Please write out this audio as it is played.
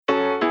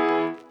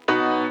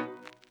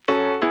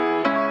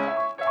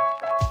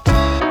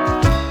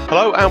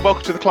Hello and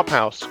welcome to the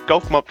Clubhouse,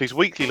 Golf Monthly's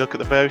weekly look at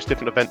the various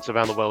different events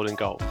around the world in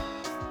golf.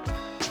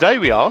 Today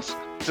we ask,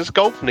 does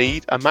golf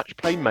need a match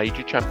play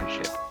major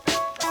championship?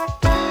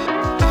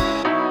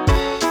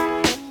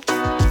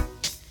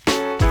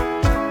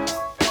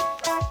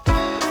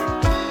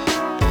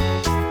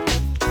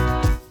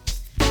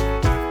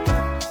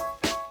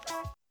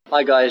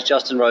 Hi guys,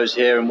 Justin Rose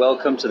here and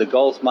welcome to the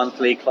Golf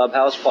Monthly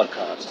Clubhouse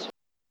podcast.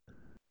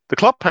 The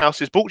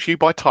Clubhouse is brought to you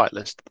by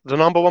Titleist, the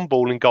number one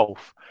ball in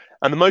golf,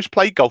 and the most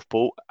played golf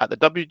ball at the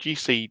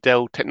WGC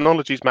Dell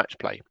Technologies Match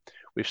Play,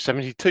 with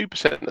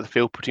 72% of the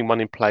field putting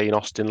one in play in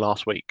Austin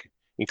last week,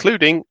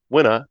 including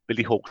winner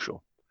Billy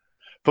Horschel.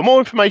 For more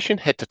information,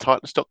 head to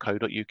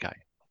titleist.co.uk.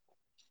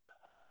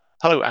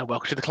 Hello and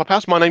welcome to the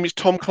Clubhouse. My name is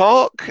Tom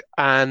Clark,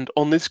 and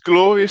on this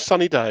glorious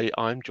sunny day,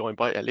 I'm joined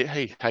by Elliot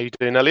Heath. How you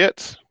doing,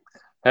 Elliot?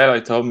 Hello,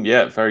 Tom.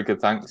 Yeah, very good,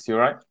 thanks. You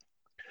all right?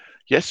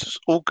 Yes,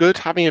 all good.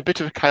 Having a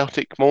bit of a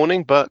chaotic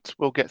morning, but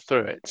we'll get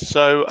through it.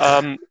 So,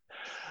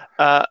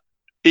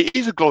 it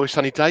is a glorious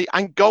sunny day,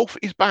 and golf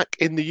is back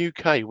in the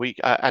UK.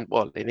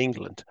 In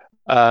England.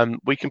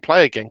 We can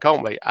play again,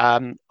 can't we?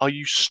 Are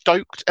you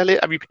stoked,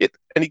 Elliot? Have you hit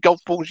any golf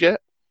balls yet?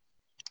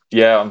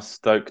 Yeah, I'm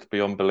stoked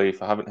beyond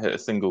belief. I haven't hit a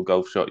single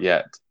golf shot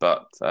yet,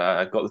 but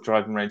I've got the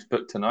driving range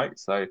booked tonight.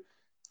 So,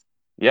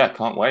 yeah,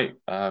 can't wait.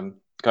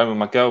 Going with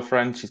my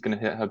girlfriend. She's going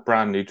to hit her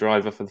brand new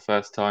driver for the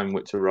first time,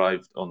 which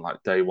arrived on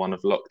like day one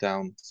of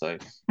lockdown. So,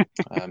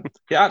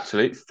 yeah,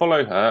 actually,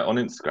 follow her on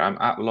Instagram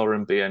at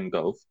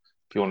LaurenBNGolf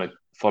if you want to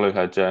follow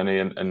her journey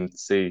and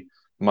see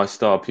my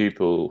star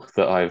pupil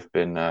that I've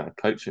been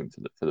coaching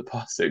for the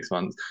past 6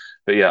 months.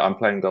 But yeah, I'm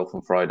playing golf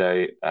on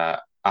Friday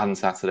and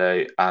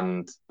Saturday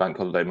and Bank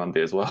Holiday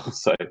Monday as well.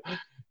 So,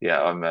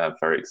 yeah, I'm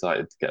very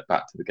excited to get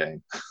back to the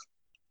game.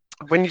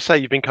 When you say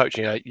you've been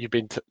coaching her, you've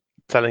been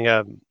telling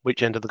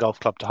which end of the golf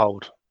club to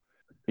hold.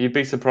 You'd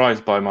be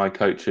surprised by my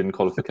coaching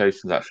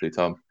qualifications, actually,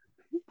 Tom.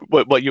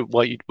 What you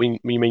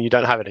mean you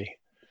don't have any?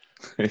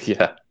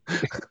 Yeah.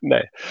 No.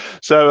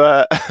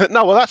 So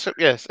no. Well,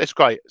 yes, it's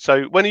great.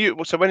 So when you're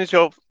going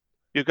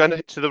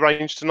to the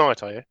range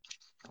tonight? Are you?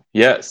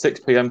 Yeah, 6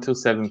 p.m. till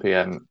 7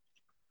 p.m.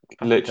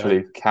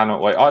 Literally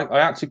cannot wait. I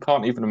actually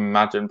can't even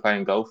imagine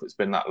playing golf. It's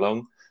been that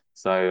long.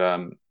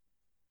 So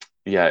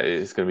yeah,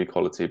 it's going to be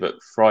quality.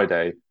 But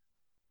Friday.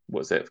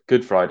 What's it?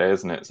 Good Friday,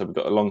 isn't it? So we've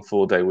got a long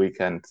 4-day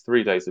weekend,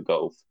 3 days of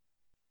golf.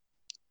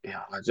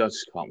 Yeah, I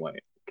just can't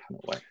wait.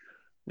 Cannot wait.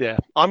 Yeah,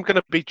 I'm going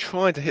to be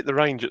trying to hit the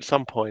range at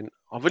some point.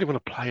 I really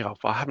want to play off.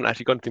 I haven't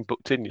actually got anything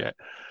booked in yet.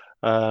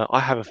 I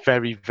have a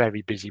very,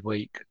 very busy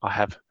week.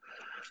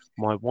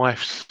 My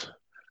wife's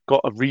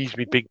got a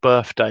reasonably big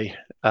birthday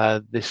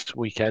this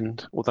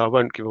weekend, although I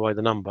won't give away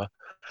the number.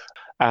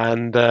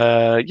 And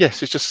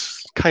yes, it's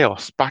just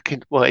chaos.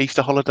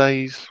 Easter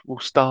holidays will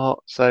start,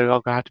 so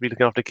I'll have to be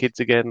looking after kids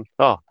again.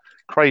 Oh,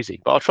 crazy!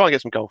 But I'll try and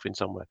get some golf in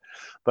somewhere.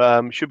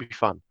 But should be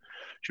fun.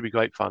 Should be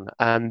great fun.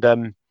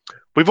 And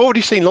we've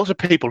already seen lots of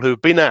people who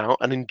have been out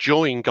and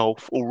enjoying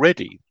golf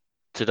already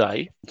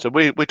today. So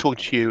we're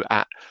talking to you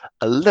at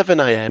 11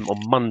 a.m.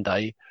 on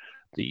Monday,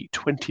 the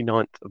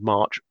 29th of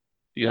March.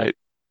 You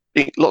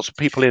know, lots of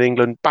people in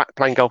England back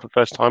playing golf for the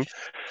first time,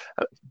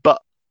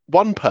 but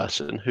one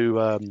person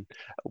who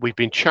we've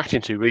been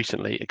chatting to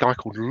recently, a guy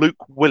called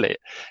Luke Willett,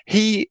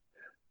 he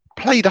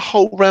played a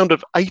whole round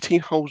of 18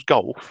 holes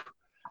golf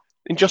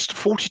in just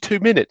 42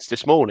 minutes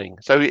this morning.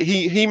 So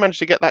he managed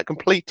to get that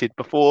completed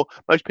before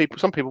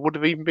some people would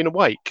have even been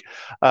awake.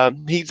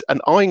 He's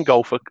an iron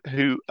golfer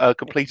who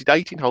completed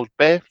 18 holes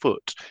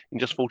barefoot in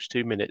just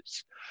 42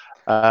 minutes.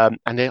 And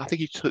then I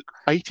think he took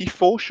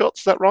 84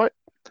 shots, is that right?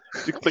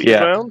 To complete the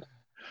round?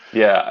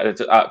 Yeah,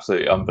 it's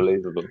absolutely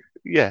unbelievable.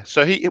 Yeah,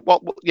 so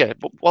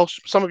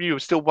whilst some of you are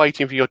still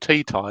waiting for your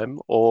tea time,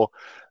 or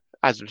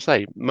as I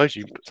say,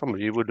 some of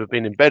you would have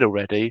been in bed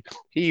already,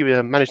 he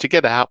managed to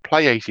get out,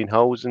 play 18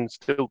 holes, and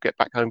still get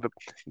back home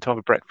in time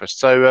for breakfast.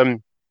 So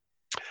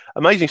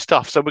amazing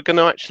stuff. So we're going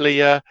to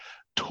actually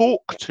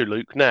talk to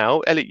Luke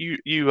now.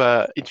 Elliot, you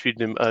interviewed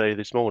him earlier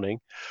this morning,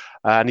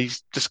 and he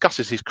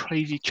discusses his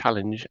crazy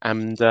challenge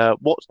and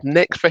what's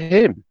next for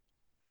him.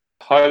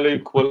 Hi,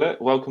 Luke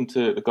Willett. Welcome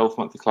to the Golf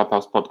Monthly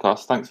Clubhouse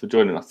podcast. Thanks for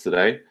joining us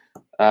today.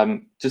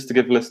 Just to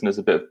give listeners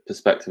a bit of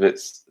perspective,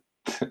 it's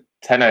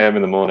 10 a.m.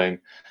 in the morning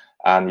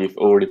and you've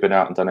already been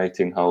out and done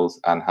 18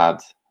 holes and had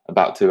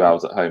about 2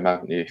 hours at home,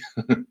 haven't you?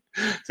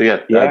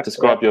 So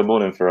describe your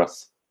morning for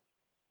us.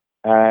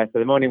 So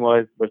the morning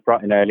was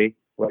bright and early.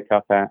 Woke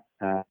up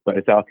but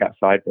it's dark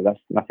outside, but that's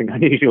nothing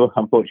unusual.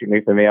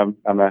 Unfortunately for me, I'm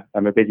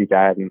a busy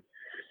dad and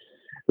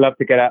love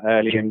to get out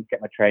early and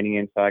get my training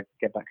in so I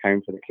get back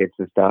home for the kids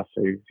and stuff,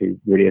 who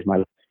really is my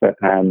life. But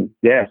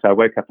so I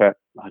woke up at,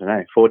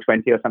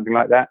 4:20 or something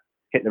like that,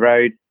 hit the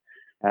road,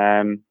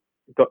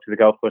 got to the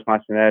golf course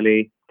nice and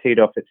early, teed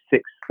off at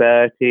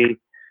 6:30,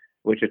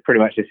 which is pretty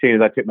much as soon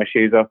as I took my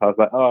shoes off, I was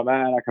like, oh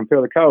man, I can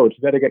feel the cold,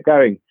 better get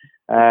going.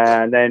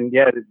 And then,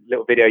 the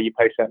little video you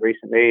posted out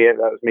recently, that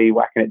was me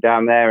whacking it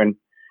down there and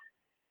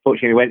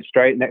fortunately went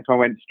straight. Next one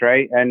went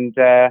straight, and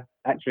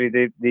actually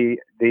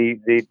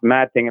the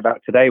mad thing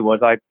about today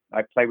was I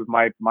played with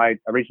my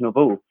original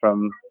ball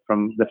from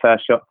the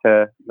first shot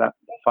to that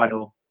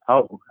final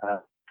hole.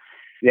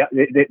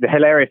 The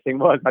hilarious thing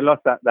was I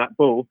lost that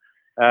ball.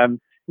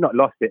 Not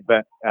lost it,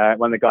 but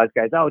one of the guys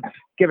goes, "Oh,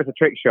 give us a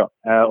trick shot,"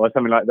 or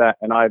something like that.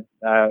 And I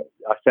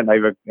sent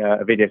over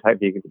a video, so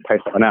hopefully you can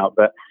post that one out.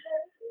 But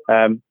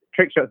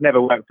trick shots never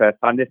worked first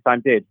time. This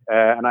time did,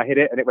 and I hit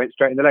it, and it went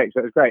straight in the lake, so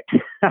it was great.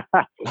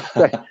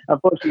 So,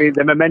 unfortunately,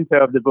 the memento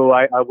of the ball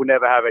I will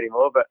never have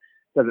anymore, but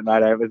it doesn't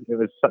matter. It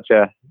was such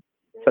a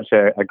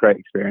great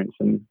experience,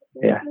 and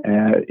yeah,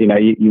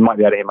 you might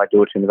be able to hear my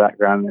daughter in the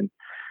background, and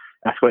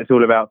that's what it's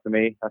all about for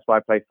me. That's why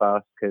I play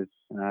fast, because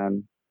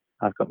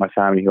I've got my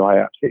family who I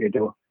absolutely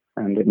adore,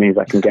 and it means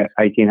I can get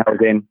 18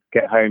 holes in,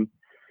 get home,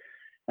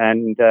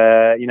 and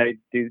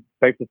do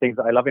both the things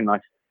that I love in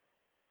life.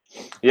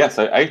 Yeah,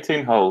 so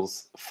 18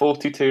 holes,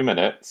 42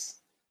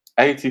 minutes,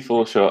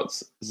 84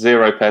 shots,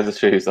 0 pairs of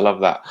shoes. I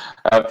love that.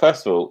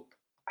 First of all,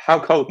 how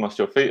cold must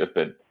your feet have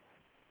been?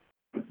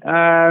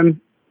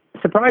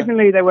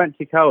 Surprisingly, they weren't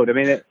too cold. I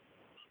mean,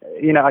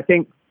 I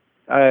think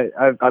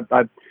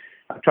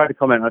I've tried to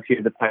comment on a few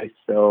of the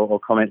posts or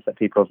comments that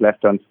people have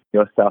left on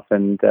your stuff,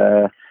 and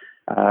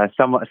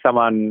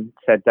someone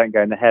said don't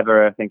go in the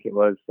heather, I think it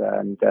was,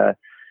 and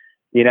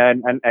you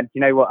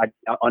know what?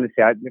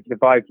 Honestly, the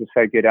vibes were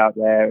so good out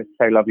there. It was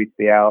so lovely to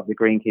be out. The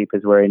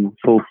greenkeepers were in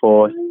full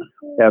force.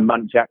 There were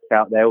muntjacs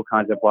out there, all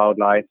kinds of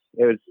wildlife.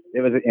 It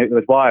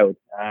was wild.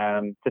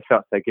 Just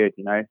felt so good,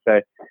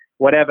 So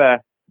whatever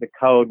the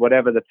cold,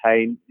 whatever the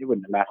pain, it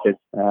wouldn't have mattered.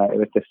 It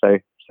was just so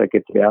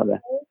good to be out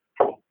there.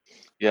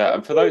 Yeah,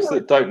 and for those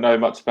that don't know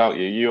much about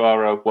you, you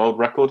are a world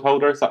record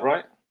holder, is that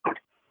right?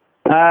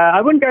 I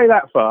wouldn't go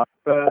that far,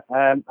 but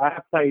I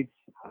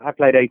have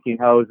played 18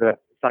 holes at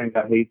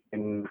Sunningdale Heath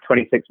in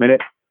 26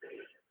 minutes.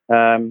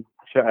 Shot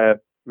a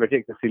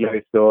ridiculously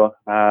low score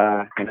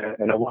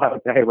in a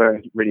wild day where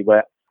it was really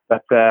wet.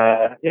 But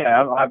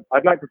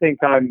I'd like to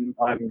think I'm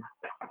a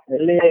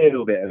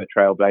little bit of a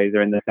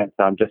trailblazer in the sense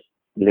that I'm just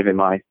living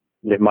my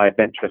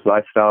adventurous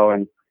lifestyle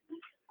and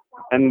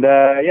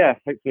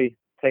hopefully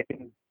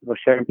taking or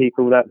showing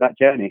people that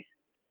journey.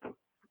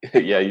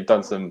 Yeah, you've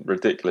done some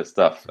ridiculous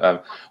stuff.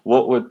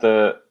 What would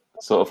the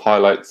sort of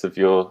highlights of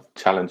your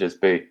challenges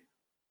be?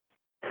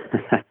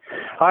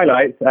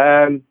 Highlights?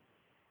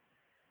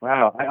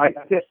 Wow. I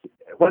just,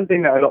 one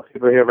thing that a lot of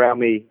people here around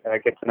me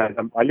get to know is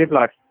I live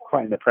life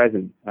quite in the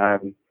present.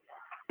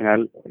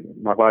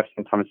 My wife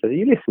sometimes says, "Are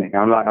you listening?"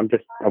 I'm like, I'm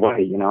just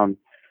away, I'm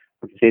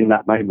just in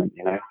that moment,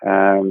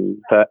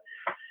 But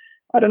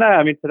I don't know.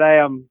 I mean, today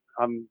I'm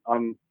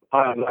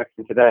high on life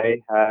for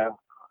today.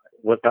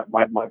 Was that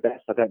my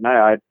best? I don't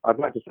know. I'd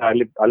like to say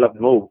I love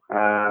them all.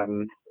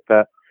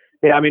 But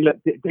yeah, I mean, look,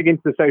 dig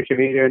into the social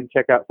media and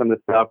check out some of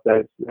the stuff.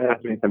 There's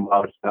been some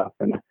wild stuff,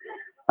 and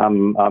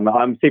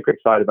I'm super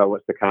excited about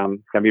what's to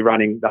come. Going to be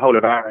running the whole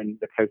of Iron,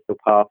 the coastal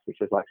path,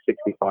 which is like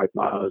 65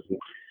 miles and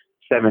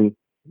 7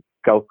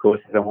 golf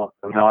courses on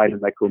an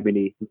island they call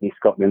mini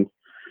Scotland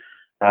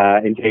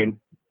in June.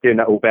 Doing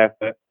that all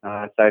barefoot,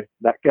 so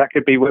that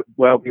could be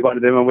well be one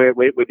of them, and we're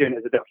doing it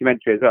as a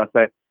documentary as well.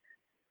 So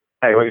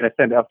hey, we're going to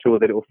send it up to all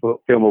the little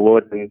film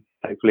awards, and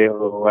hopefully it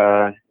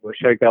will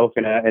show golf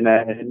in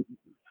a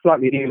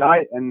slightly new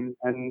light. And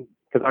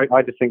because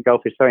I just think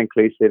golf is so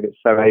inclusive, it's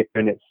so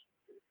open, it's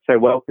so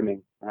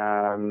welcoming.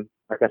 I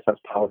guess that's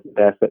part of the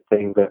barefoot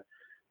thing, but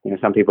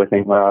some people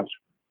think, well, it's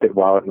a bit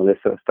wild and all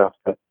this sort of stuff,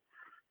 but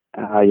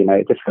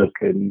it just feels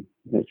good. And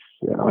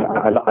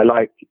I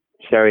like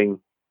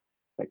showing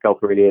that golf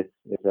really is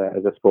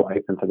a sport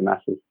open to the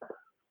masses.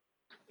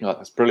 Oh,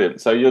 that's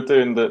brilliant. So you're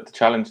doing the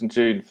challenge in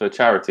June for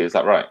charity, is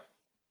that right?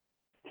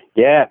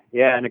 Yeah,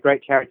 and a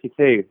great charity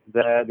too.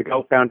 The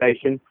Golf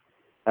Foundation.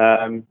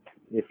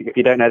 If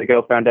you don't know the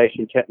Golf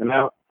Foundation, check them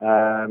out.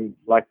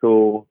 Like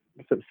all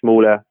sort of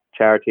smaller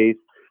charities,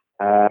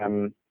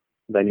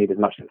 they need as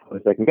much support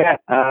as they can get.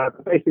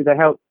 But basically, they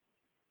help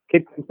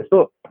kids into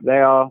sport. They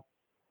are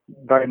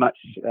very much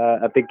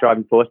a big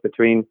driving force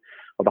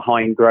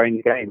behind growing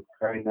the game,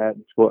 growing the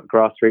sport at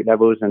grassroots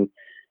levels, and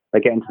they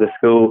get into the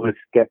schools,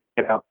 get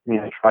out,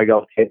 try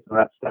golf kits and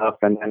all that stuff,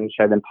 and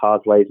show them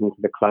pathways into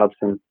the clubs,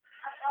 and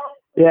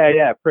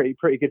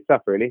pretty good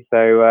stuff really.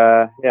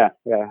 So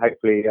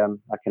hopefully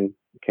I can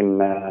create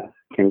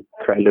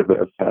a little bit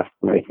of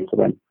promotion for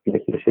them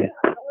later this year.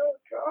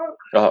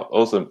 Oh,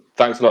 awesome!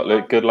 Thanks a lot,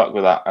 Luke. Good luck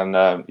with that, and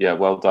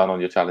well done on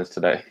your challenge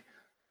today.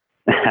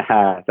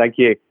 Thank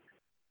you.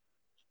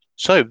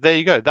 So there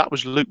you go. That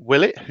was Luke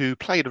Willett, who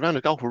played a round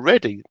of golf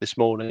already this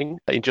morning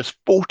in just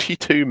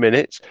 42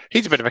 minutes.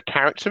 He's a bit of a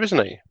character,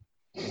 isn't he?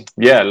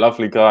 Yeah,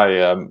 lovely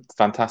guy.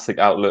 Fantastic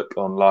outlook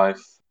on life.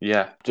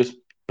 Yeah, just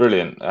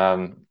brilliant.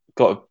 Got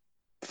a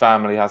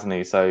family, hasn't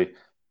he? So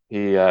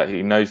he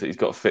knows that he's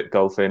got to fit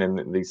golf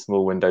in these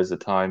small windows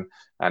of time,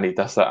 and he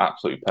does that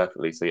absolutely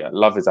perfectly. So yeah,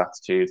 love his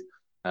attitude.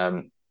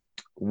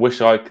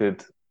 Wish I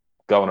could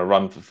go on a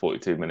run for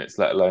 42 minutes,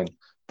 let alone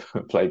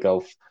play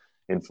golf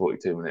in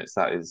 42 minutes.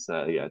 That is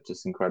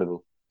just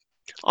incredible.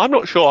 I'm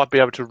not sure I'd be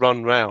able to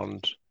run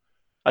round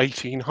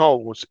 18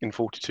 holes in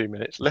 42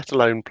 minutes, let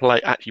alone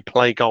actually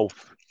play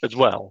golf as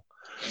well.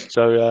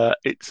 So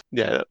it's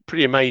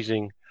pretty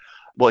amazing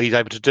what he's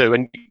able to do.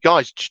 And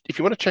guys, if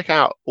you want to check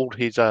out all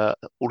his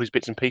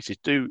bits and pieces,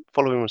 do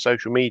follow him on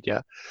social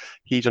media.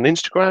 He's on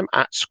Instagram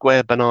at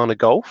Square Banana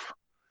Golf.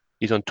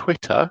 He's on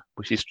Twitter,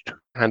 which his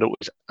handle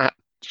is at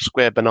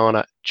Square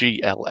Banana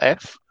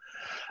GLF.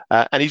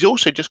 And he's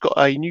also just got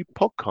a new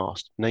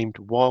podcast named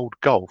Wild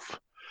Golf.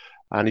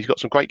 And he's got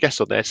some great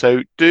guests on there.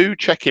 So do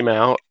check him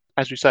out.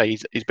 As we say,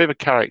 he's a bit of a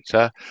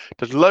character,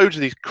 does loads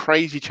of these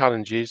crazy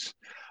challenges.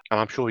 And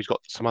I'm sure he's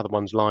got some other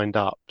ones lined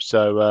up.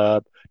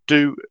 So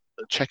do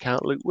check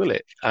out Luke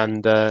Willett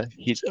and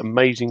his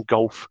amazing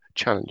golf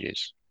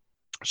challenges.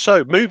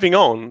 So moving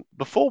on,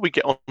 before we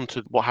get on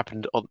to what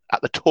happened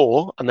at the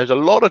tour, and there's a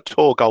lot of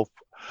tour golf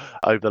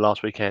over the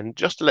last weekend,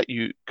 just to let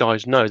you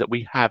guys know that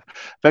we have a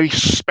very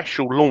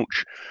special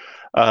launch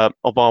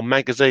of our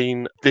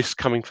magazine this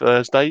coming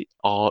Thursday.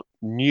 Our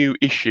new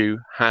issue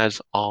has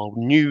our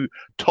new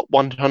top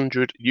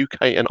 100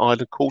 UK and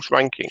Ireland course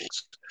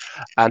rankings.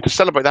 And to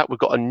celebrate that, we've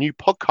got a new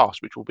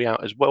podcast, which will be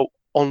out as well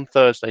on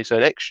Thursday. So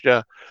an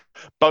extra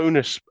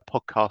bonus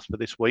podcast for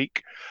this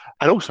week.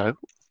 And also,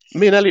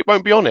 me and Elliot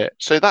won't be on it.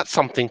 So that's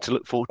something to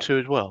look forward to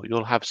as well.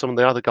 You'll have some of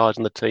the other guys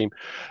on the team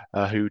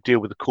who deal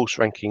with the course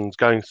rankings,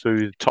 going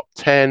through the top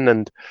 10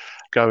 and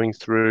going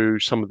through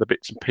some of the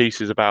bits and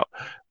pieces about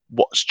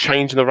what's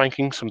changed in the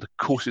rankings, some of the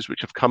courses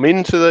which have come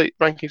into the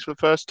rankings for the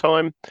first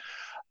time,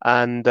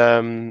 and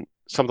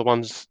some of the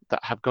ones that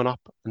have gone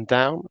up and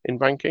down in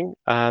ranking.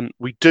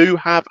 We do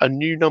have a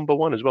new number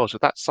one as well, so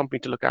that's something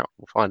to look out for.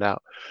 We'll find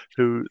out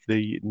who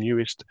the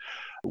newest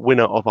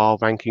winner of our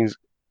rankings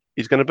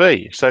is going to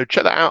be. So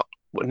check that out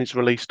when it's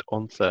released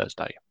on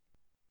Thursday.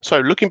 So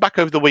looking back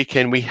over the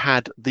weekend, we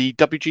had the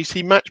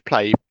WGC-Match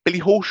Play. Billy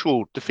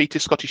Horschel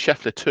defeated Scotty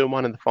Scheffler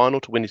 2-1 in the final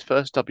to win his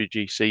first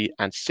WGC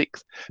and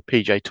sixth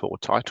PGA Tour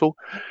title.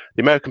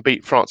 The American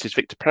beat France's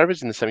Victor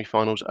Perez in the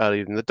semi-finals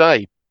earlier in the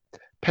day.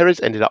 Perez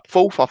ended up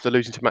fourth after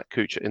losing to Matt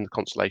Kuchar in the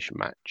consolation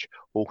match.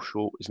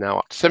 Horschel is now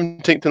up to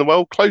 17th in the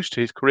world, close to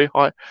his career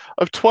high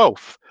of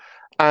 12th.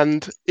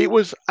 And it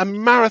was a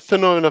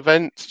marathon of an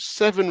event,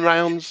 7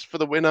 rounds for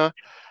the winner,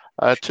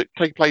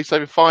 took place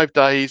over 5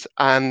 days,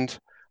 and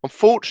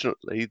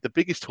unfortunately, the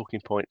biggest talking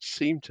point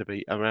seemed to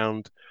be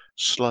around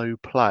slow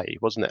play,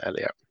 wasn't it,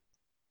 Elliot?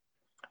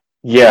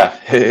 Yeah,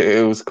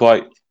 it was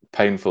quite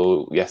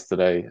painful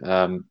yesterday.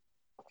 I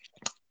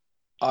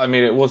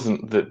mean, it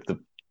wasn't the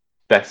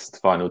best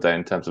final day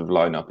in terms of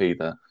lineup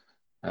either.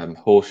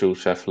 Horschel,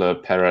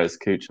 Scheffler, Perez,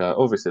 Kuchar,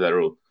 obviously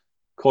they're all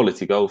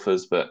quality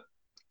golfers, but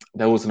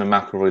there wasn't a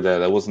McIlroy there.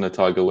 There wasn't a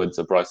Tiger Woods,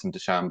 a Bryson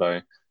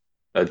DeChambeau,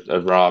 a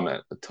Rahm,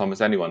 a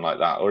Thomas, anyone like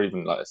that, or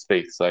even like a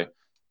Spieth. So,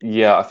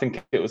 yeah, I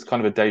think it was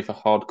kind of a day for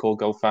hardcore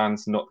golf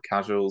fans, not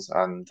casuals.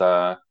 And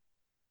the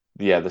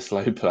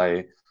slow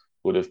play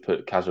would have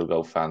put casual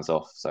golf fans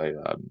off. So,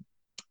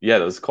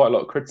 there was quite a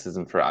lot of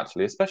criticism for it,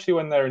 actually, especially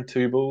when they're in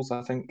 2 balls.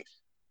 I think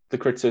the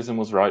criticism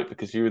was right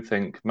because you would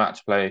think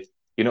match play,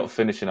 you're not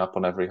finishing up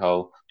on every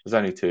hole. There's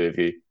only 2 of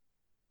you.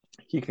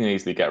 You can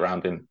easily get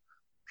around in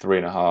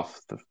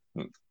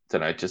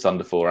 3.5, just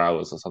under 4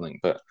 hours or something.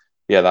 But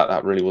yeah,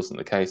 that really wasn't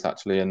the case,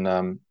 actually.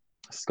 And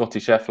Scotty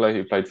Scheffler,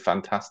 who played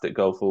fantastic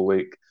golf all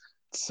week,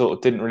 sort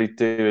of didn't really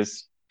do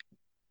his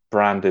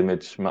brand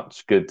image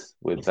much good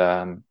with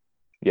that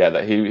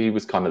he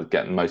was kind of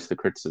getting most of the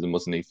criticism,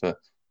 wasn't he, for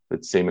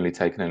seemingly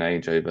taking an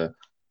age over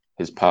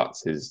his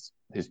putts, his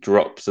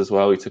drops as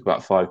well. He took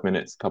about 5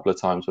 minutes a couple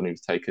of times when he was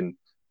taking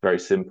very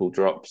simple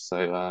drops.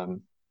 So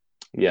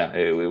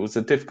it was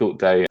a difficult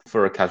day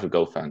for a casual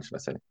golf fan, should I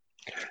say.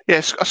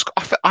 Yes,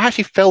 I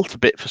actually felt a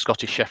bit for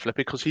Scotty Scheffler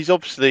because he's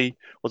obviously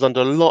was under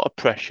a lot of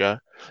pressure.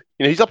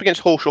 You know, he's up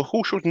against Horschel.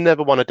 Horschel's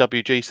never won a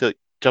WGC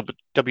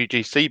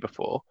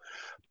before,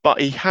 but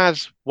he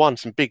has won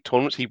some big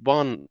tournaments. He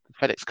won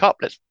FedEx Cup,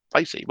 let's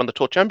face it, he won the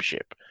Tour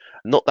Championship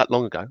not that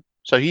long ago.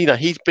 So,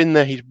 he's been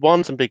there, he's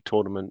won some big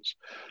tournaments.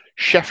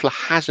 Scheffler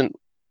hasn't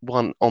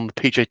won on the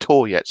PGA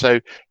Tour yet. So,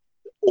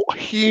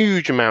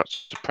 huge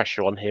amounts of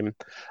pressure on him.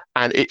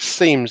 And it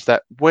seems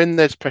that when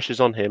there's pressures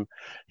on him,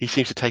 he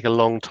seems to take a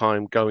long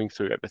time going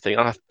through everything.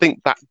 And I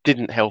think that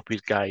didn't help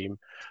his game.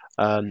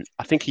 I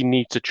think he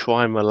needs to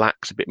try and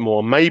relax a bit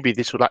more. Maybe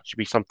this will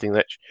actually be something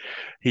that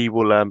he'll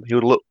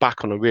look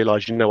back on and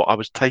realise, you know what, I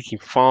was taking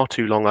far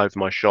too long over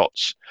my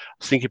shots. I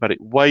was thinking about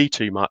it way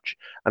too much.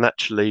 And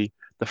actually,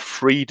 the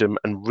freedom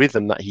and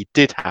rhythm that he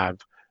did have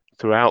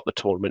throughout the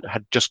tournament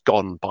had just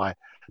gone by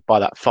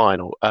that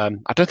final. I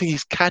don't think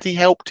his caddy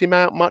helped him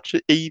out much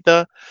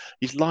either.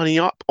 He's lining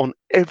up on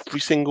every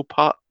single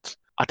putt.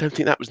 I don't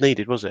think that was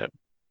needed, was it?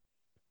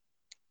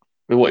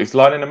 What, he's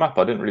lining them up?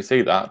 I didn't really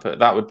see that, but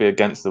that would be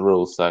against the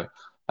rules. So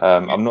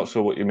I'm not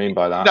sure what you mean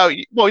by that. No,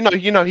 well,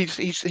 no,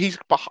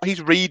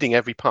 he's reading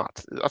every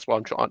putt. That's what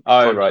I'm trying.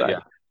 Oh,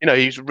 right,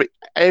 yeah.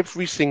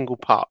 Every single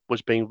putt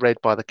was being read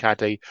by the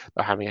caddy.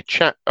 They're having a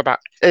chat about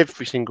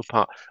every single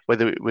putt,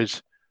 whether it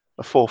was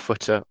a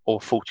 4-footer or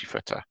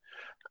 40-footer.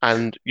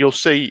 And you'll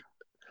see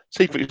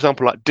see, for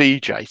example, like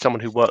DJ,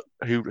 someone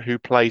who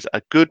plays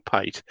a good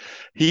pace,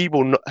 he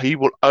will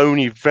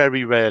only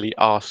very rarely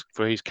ask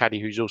for his caddy,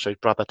 who's also his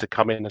brother, to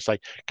come in and say,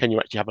 "Can you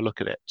actually have a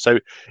look at it?" So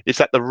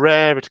it's at the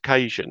rare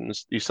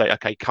occasions you say,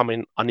 "Okay, come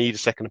in. I need a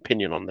second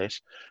opinion on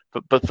this."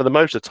 But for the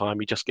most of the time,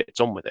 he just gets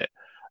on with it.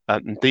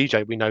 And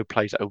DJ, we know,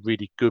 plays at a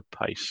really good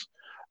pace.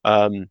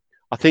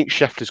 I think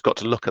Scheffler's got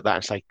to look at that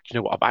and say, "You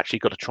know what? I've actually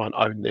got to try and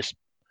own this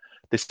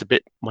a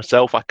bit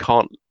myself. I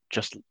can't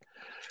just."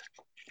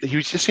 He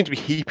just seemed to be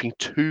heaping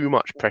too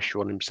much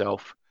pressure on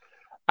himself.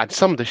 And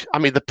some of the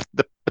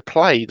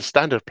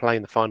standard of play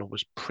in the final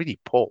was pretty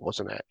poor,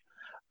 wasn't it?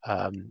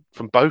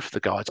 From both the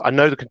guys. I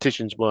know the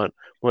conditions weren't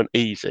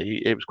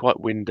easy. It was quite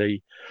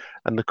windy,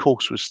 and the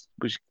course was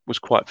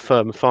quite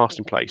firm and fast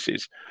in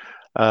places.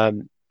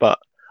 But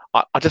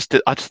I just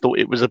thought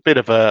it was a bit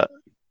of a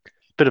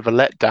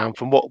letdown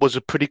from what was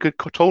a pretty good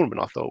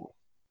tournament, I thought.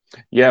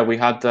 Yeah, we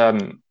had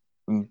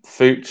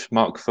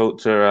Mark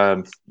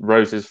Fulcher,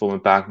 Rose's former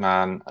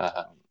bagman,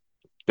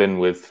 been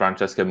with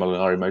Francesco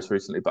Molinari most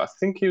recently, but I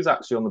think he was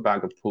actually on the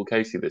bag of Paul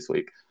Casey this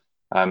week.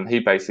 He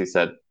basically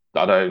said,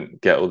 "I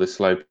don't get all this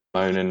slow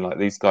moaning. Like,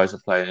 these guys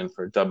are playing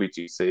for a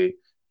WGC,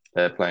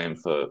 they're playing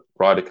for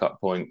Ryder Cup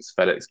points,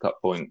 FedEx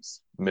Cup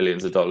points,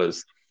 millions of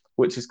dollars,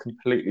 which is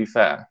completely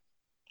fair.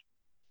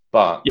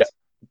 But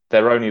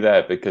they're only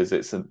there because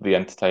it's the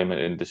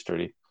entertainment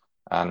industry,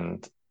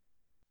 and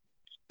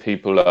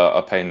people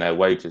are paying their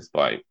wages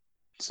by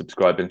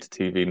subscribing to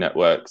TV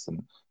networks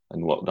and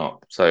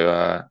whatnot.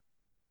 So,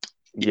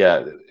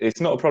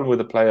 it's not a problem with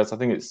the players. I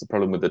think it's the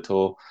problem with the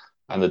tour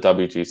and the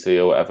WGC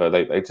or whatever.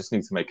 They just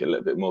need to make it a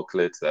little bit more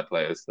clear to their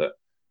players that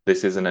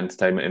this is an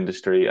entertainment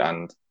industry,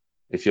 and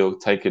if you're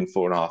taking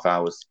 4.5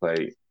 hours to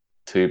play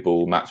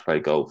 2-ball match play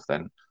golf,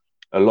 then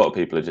a lot of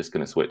people are just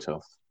going to switch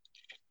off.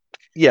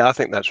 Yeah, I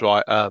think that's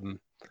right. And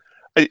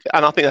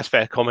I think that's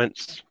fair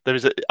comments.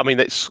 This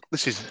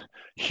is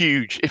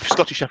huge. If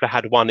Scotty Scheffler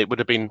had won, it would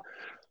have been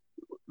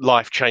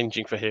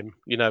life-changing for him.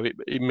 You know,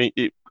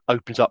 it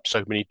opens up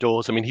so many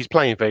doors. I mean, he's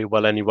playing very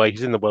well anyway.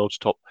 He's in the world's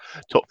top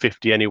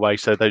 50 anyway,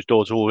 so those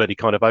doors are already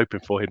kind of open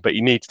for him. But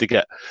he needs to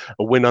get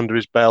a win under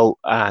his belt,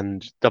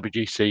 and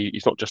WGC.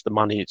 It's not just the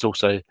money; it's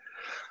also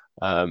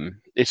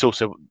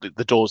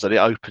the doors that it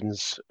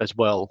opens as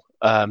well.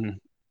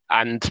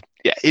 And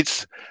yeah,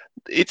 it's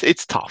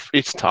tough.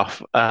 It's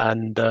tough,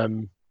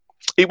 and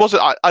it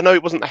wasn't. I know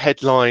it wasn't the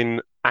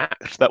headline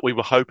act that we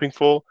were hoping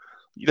for.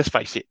 Let's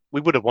face it, we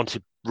would have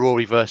wanted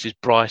Rory versus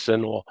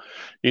Bryson, or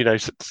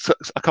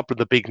a couple of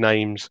the big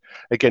names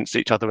against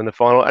each other in the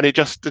final, and it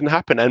just didn't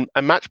happen. And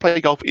match play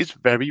golf is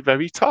very,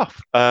 very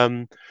tough.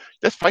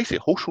 Let's face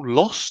it, Horschel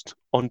lost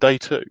on day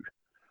 2.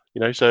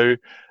 So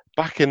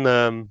back in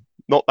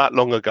not that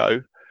long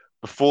ago,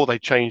 before they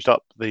changed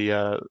up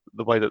the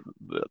way that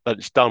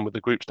it's done with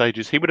the group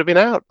stages, he would have been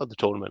out of the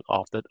tournament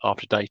after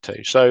day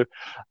 2. So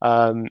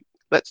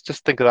let's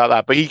just think about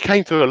that. But he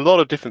came through a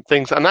lot of different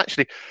things, and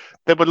actually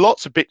there were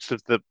lots of bits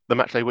of the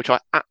match day which I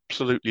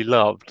absolutely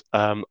loved.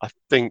 I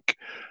think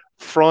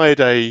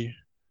Friday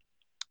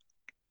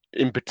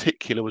in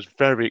particular was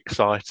very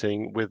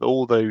exciting, with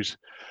all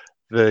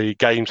the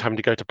games having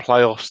to go to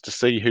playoffs to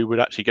see who would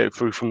actually go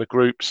through from the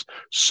groups.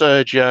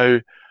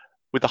 Sergio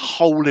with a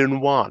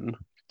hole-in-one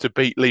to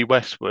beat Lee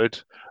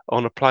Westwood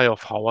on a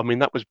playoff hole. I mean,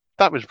 that was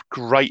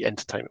great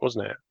entertainment,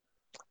 wasn't it?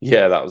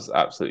 Yeah, that was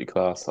absolutely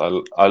class.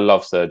 I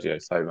love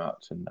Sergio so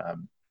much, and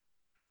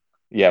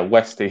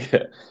Westy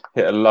hit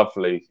a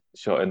lovely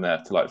shot in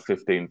there to like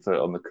 15 foot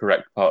on the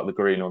correct part of the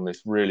green on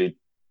this really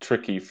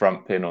tricky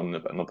front pin on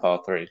the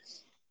par 3.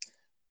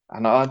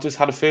 And I just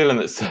had a feeling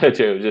that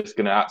Sergio was just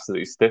going to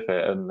absolutely stiff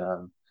it,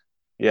 and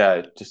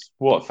just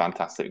what a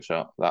fantastic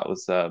shot. That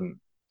was a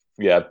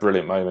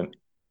brilliant moment.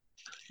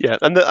 Yeah,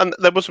 and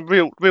there was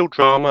real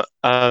drama.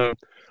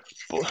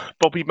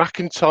 Bobby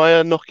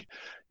McIntyre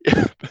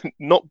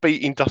not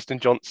beating Dustin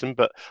Johnson,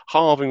 but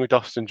halving with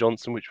Dustin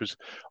Johnson, which was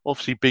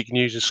obviously big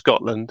news in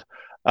Scotland.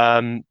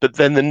 But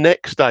then the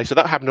next day, so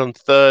that happened on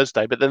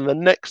Thursday, but then the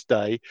next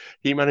day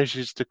he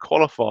manages to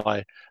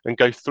qualify and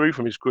go through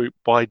from his group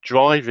by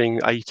driving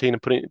 18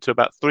 and putting it to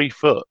about 3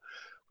 foot,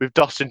 with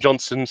Dustin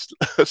Johnson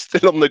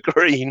still on the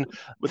green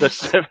with a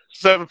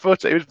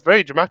 7-footer. It was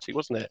very dramatic,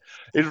 wasn't it?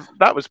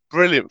 That was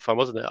brilliant fun,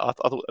 wasn't it? I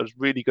thought it was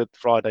really good.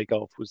 Friday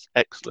golf was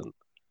excellent.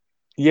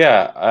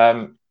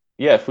 Yeah.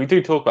 If we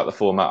do talk about the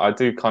format, I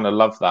do kind of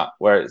love that,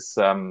 where it's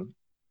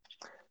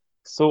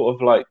sort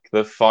of like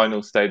the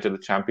final stage of the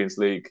Champions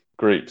League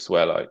groups,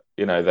 where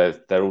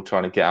they're all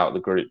trying to get out of the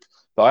group.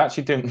 But I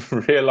actually didn't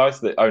realise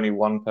that only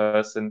one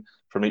person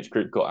from each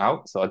group got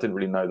out, so I didn't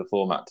really know the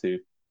format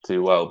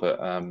too well.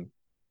 But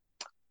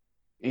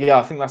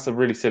I think that's a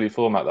really silly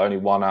format that only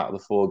 1 out of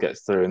the 4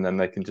 gets through, and then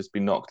they can just be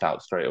knocked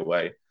out straight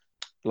away.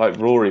 Like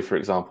Rory, for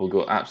example,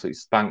 got absolutely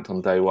spanked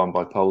on day 1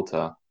 by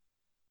Poulter,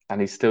 and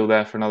he's still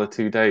there for another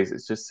 2 days.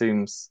 It just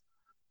seems...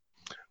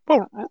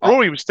 Well,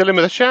 Rory was still in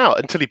with a shout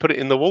until he put it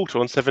in the water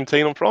on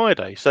 17 on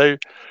Friday. So,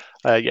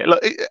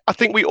 look, I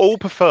think we all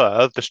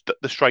prefer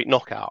the straight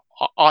knockout.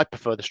 I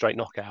prefer the straight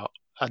knockout,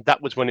 and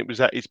that was when it was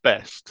at its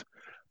best.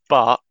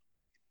 But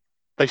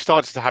they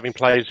started to having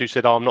players who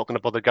said, "Oh, I'm not going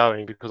to bother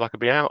going because I could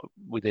be out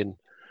within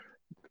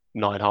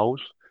 9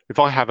 holes." If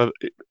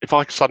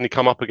I suddenly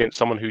come up against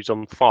someone who's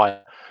on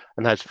fire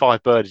and has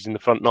 5 birdies in the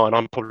front 9,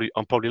 I'm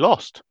probably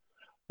lost.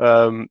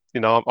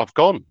 I've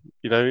gone.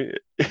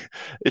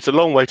 It's a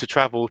long way to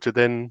travel to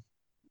then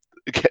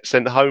get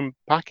sent home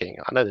packing.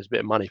 I know there's a bit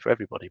of money for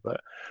everybody,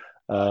 but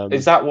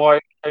is that why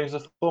it changed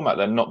the format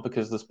then? Not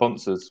because the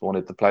sponsors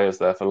wanted the players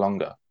there for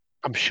longer?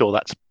 I'm sure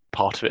that's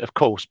part of it, of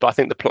course. But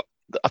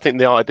I think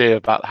the idea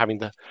about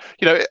having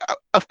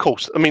of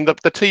course, I mean, the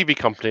TV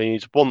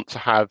companies want to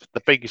have the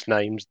biggest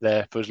names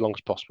there for as long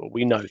as possible.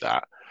 We know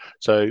that.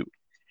 So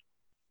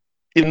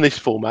in this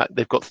format,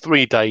 they've got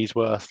 3 days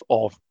worth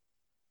of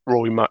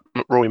Rory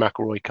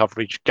McIlroy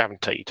coverage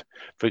guaranteed,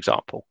 for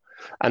example,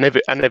 and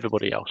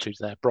everybody else who's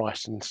there,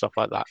 Bryce and stuff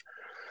like that.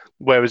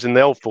 Whereas in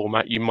the old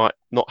format, you might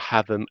not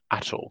have them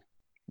at all.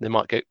 They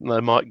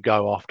might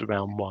go after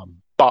round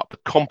 1. But the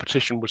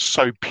competition was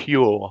so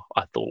pure,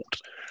 I thought.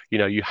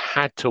 You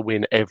had to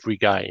win every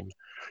game.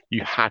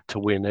 You had to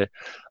win it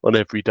on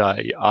every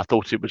day. I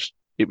thought it was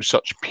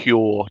such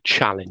pure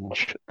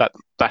challenge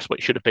that's what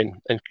it should have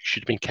been and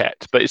should have been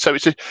kept. But it's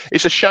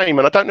a shame,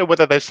 and I don't know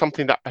whether there's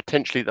something that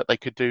potentially that they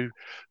could do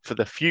for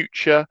the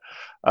future.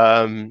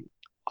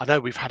 I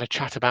know we've had a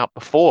chat about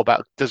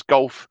does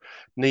golf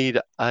need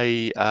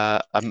a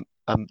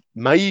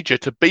major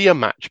to be a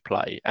match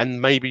play,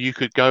 and maybe you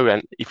could go,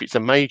 and if it's a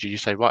major, you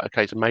say, right,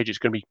 okay, it's a major, it's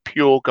going to be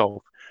pure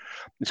golf,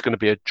 it's going to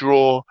be a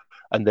draw,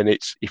 and then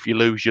it's if you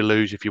lose, you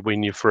lose, if you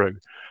win, you're through.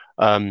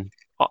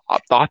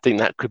 I think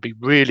that could be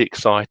really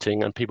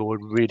exciting, and people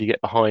would really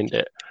get behind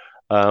it.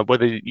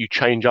 Whether you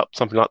change up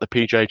something like the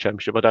PGA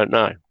Championship, I don't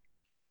know.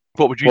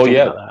 What would you think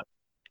about that?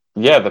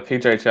 Yeah, the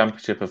PGA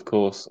Championship, of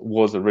course,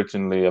 was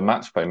originally a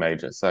match play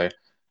major, so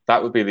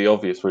that would be the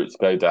obvious route to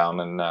go down.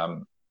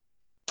 And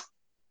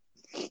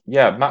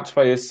match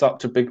play is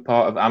such a big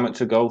part of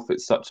amateur golf.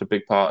 It's such a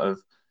big part of.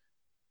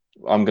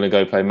 I'm going to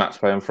go play match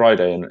play on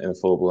Friday in a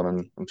four-ball,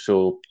 and I'm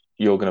sure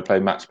you're going to play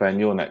match play in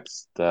your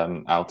next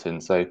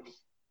outing. So,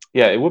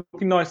 yeah, it would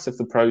be nice if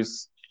the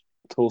pros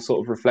tour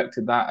sort of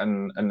reflected that,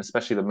 and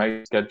especially the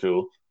major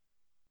schedule.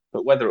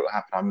 But whether it will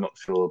happen, I'm not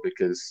sure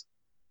because.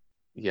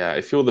 Yeah,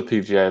 if you're the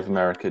PGA of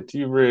America, do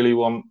you really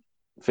want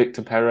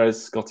Victor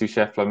Perez, Scotty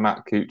Scheffler,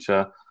 Matt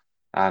Kuchar,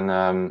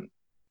 and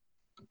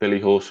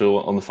Billy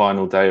Horschel on the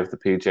final day of the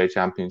PGA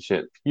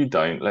Championship? You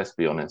don't, let's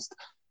be honest.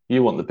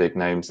 You want the big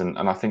names, and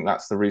I think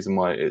that's the reason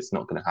why it's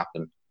not going to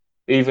happen.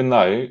 Even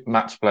though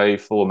match play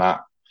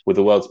format with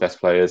the world's best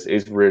players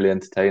is really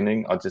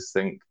entertaining, I just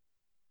think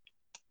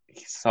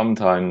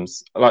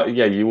sometimes,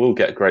 you will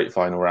get great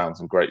final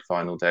rounds and great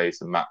final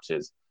days and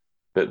matches.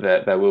 But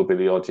there will be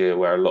the odd year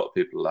where a lot of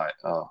people are like,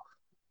 oh,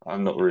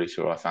 I'm not really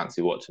sure I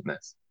fancy watching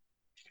this.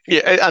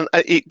 Yeah, and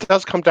it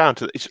does come down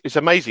to it's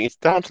amazing. It's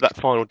down to that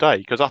final day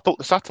because I thought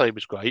the Saturday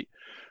was great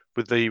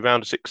with the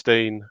round of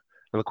 16 and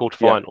the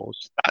quarterfinals.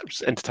 Yeah. That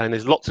was entertaining.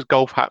 There's lots of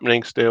golf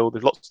happening still.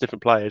 There's lots of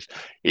different players.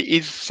 It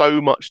is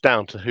so much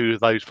down to who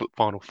those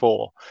final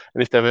 4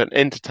 and if they're an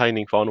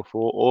entertaining final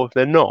 4 or if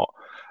they're not.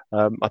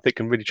 I think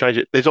can really change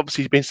it. There's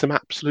obviously been some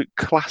absolute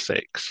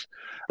classics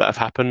that have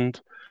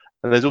happened.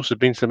 And there's also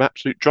been some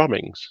absolute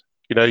drummings.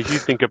 If you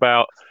think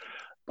about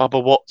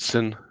Bubba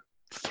Watson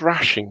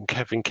thrashing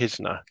Kevin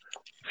Kisner a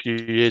few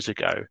years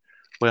ago,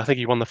 where I think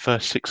he won the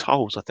first 6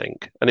 holes, I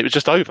think, and it was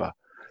just over.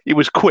 It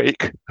was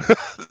quick,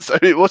 so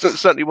it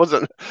certainly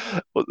wasn't.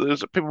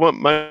 People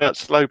weren't made out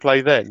slow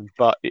play then,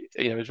 but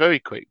it was very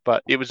quick.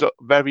 But it was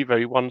very,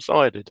 very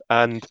one-sided,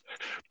 and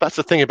that's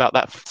the thing about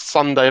that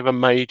Sunday of a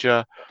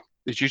major.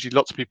 There's usually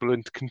lots of people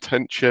in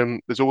contention.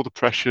 There's all the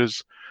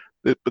pressures,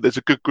 but there's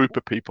a good group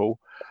of people.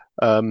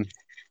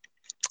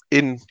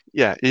 In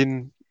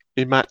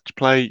match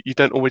play, you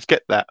don't always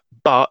get that,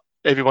 but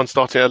everyone's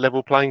starting at a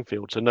level playing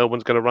field, so no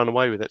one's going to run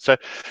away with it. So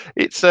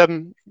it's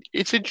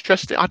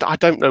interesting. I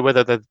don't know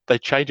whether they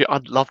change it.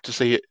 I'd love to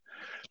see it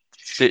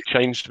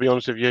change. To be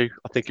honest with you,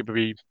 I think it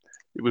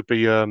would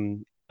be a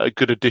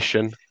good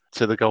addition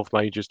to the golf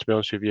majors. To be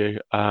honest with you,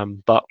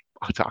 but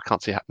I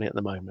can't see it happening at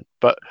the moment.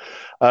 But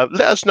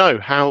let us know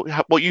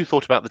what you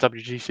thought about the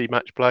WGC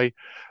match play.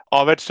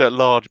 Our editor at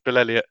large, Bill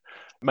Elliott,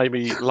 made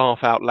me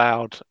laugh out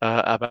loud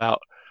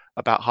about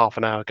half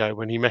an hour ago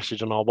when he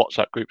messaged on our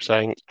WhatsApp group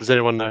saying, does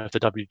anyone know if the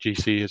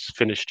WGC has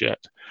finished yet?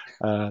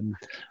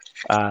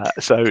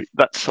 So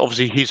that's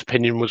obviously his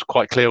opinion was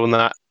quite clear on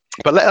that.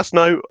 But let us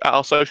know at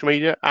our social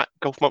media at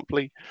Golf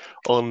Monthly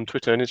on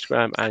Twitter and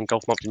Instagram and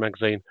Golf Monthly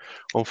Magazine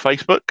on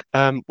Facebook.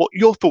 What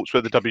your thoughts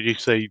were the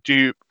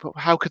WGC?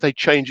 How could they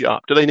change it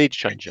up? Do they need to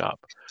change it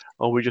up?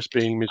 Or are we just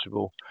being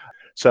miserable?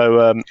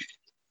 So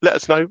let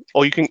us know,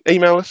 or you can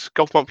email us,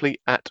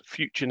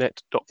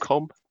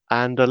 golfmonthly@futurenet.com,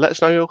 and let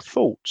us know your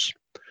thoughts.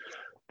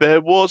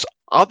 There was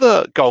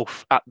other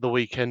golf at the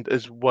weekend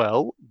as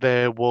well.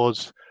 It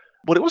wasn't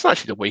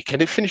actually the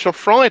weekend. It finished on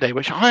Friday,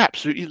 which I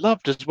absolutely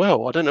loved as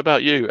well. I don't know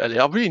about you, Ellie.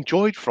 I really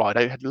enjoyed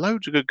Friday. It had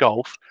loads of good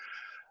golf.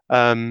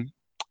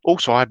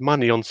 Also, I had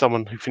money on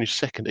someone who finished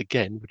second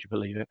again, would you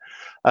believe it,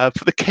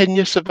 for the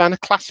Kenya Savannah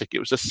Classic. It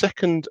was the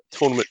second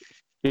tournament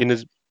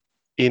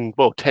in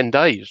 10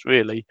 days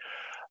really.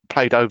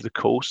 Played over the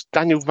course.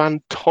 Daniel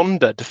Van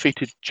Tonder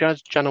defeated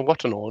Jazz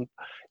Janawatanabe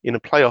in a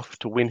playoff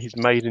to win his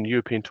maiden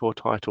European Tour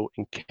title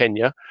in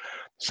Kenya.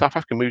 South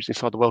Africa moves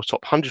inside the world's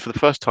top 100 for the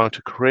first time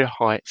to career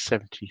high at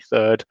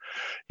 73rd.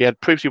 He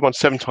had previously won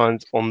 7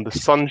 times on the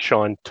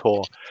Sunshine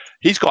Tour.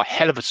 He's got a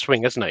hell of a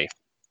swing, hasn't he?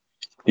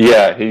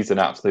 Yeah, he's an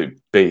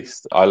absolute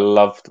beast. I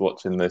loved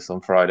watching this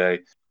on Friday.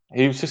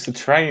 He was just a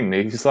train.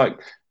 He was like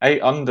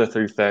 8 under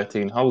through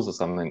 13 holes or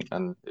something.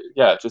 And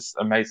yeah, just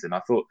amazing. I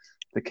thought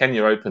the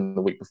Kenya Open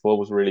the week before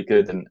was really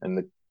good,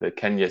 and the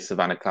Kenya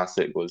Savannah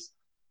Classic was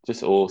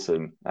just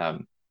awesome.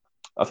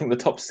 I think the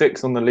top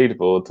 6 on the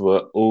leaderboard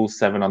were all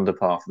 7 under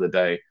par for the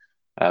day,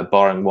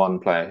 barring one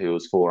player who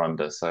was 4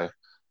 under. So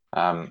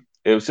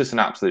it was just an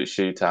absolute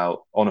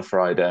shootout on a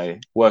Friday,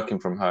 working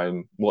from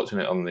home, watching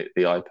it on the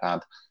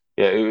iPad.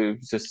 Yeah, it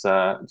was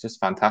just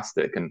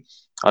fantastic. And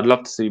I'd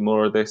love to see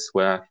more of this,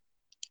 where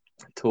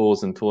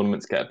tours and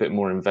tournaments get a bit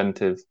more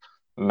inventive.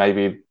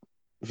 Maybe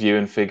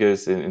viewing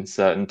figures in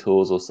certain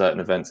tours or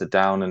certain events are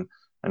down, and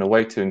a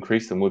way to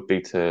increase them would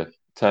be to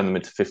turn them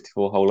into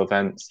 54-hole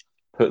events,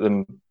 put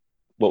them,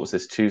 what was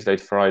this, Tuesday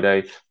to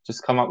Friday,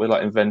 just come up with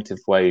like inventive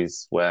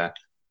ways where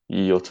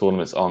your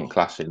tournaments aren't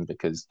clashing,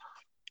 because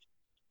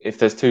if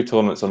there's 2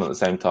 tournaments on at the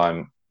same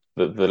time,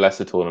 the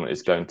lesser tournament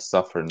is going to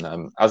suffer.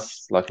 And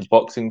as like a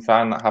boxing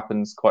fan, that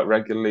happens quite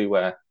regularly,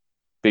 where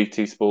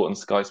BT Sport and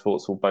Sky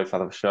Sports will both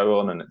have a show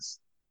on, and it's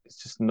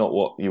just not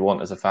what you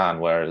want as a fan.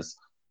 Whereas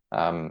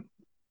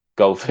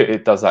golf,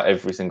 it does that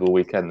every single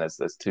weekend.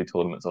 There's 2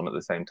 tournaments on at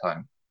the same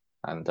time,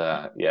 and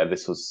yeah,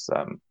 this was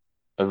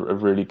a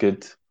really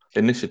good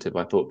initiative.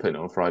 I thought, putting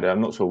it on Friday.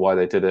 I'm not sure why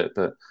they did it,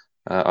 but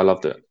I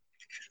loved it.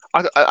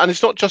 And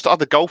it's not just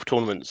other golf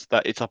tournaments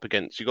that it's up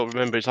against. You've got to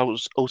remember it's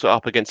also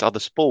up against other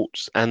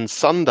sports. And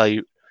Sunday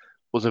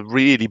was a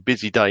really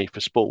busy day for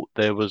sport.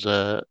 There was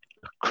a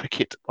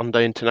cricket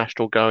one-day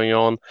international going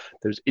on.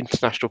 There was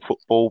international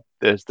football.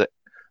 There's the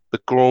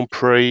Grand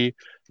Prix.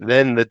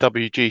 Then the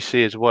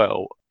WGC as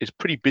well. It's a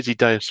pretty busy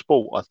day of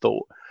sport, I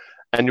thought.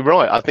 And you're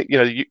right. I think,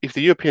 if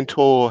the European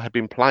Tour had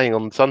been playing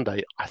on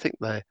Sunday, I think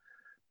the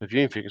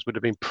viewing figures would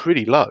have been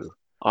pretty low.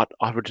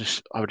 I would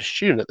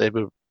assume that they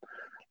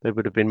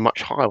would have been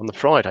much higher on the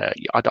Friday.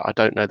 I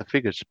don't know the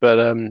figures,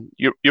 but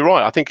you're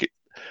right. I think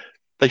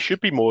they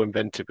should be more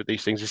inventive with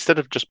these things instead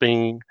of just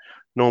being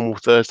normal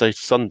Thursdays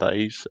to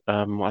Sundays.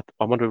 I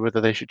wonder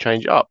whether they should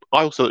change it up.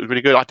 I also thought it was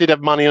really good. I did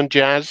have money on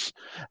Jazz,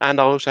 and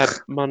I also had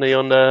money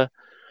on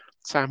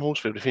Sam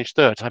Horsfield to finish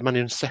 3rd. I had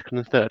money on 2nd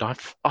and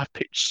 3rd. I've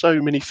picked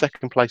so many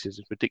 2nd places.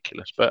 It's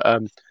ridiculous, but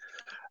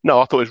no,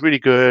 I thought it was really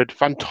good.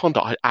 Van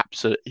Tonder,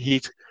 he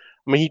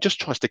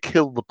just tries to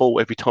kill the ball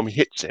every time he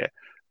hits it.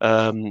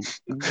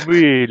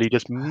 Really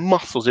just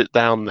muscles it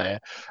down there.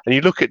 And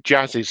you look at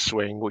Jazz's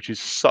swing, which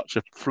is such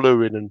a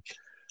fluid and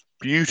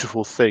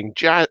beautiful thing.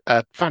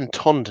 Van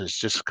Tonder's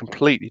just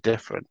completely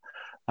different.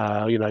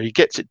 He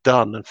gets it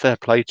done, and fair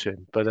play to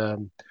him. But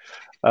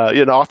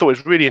I thought it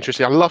was really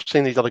interesting. I love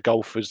seeing these other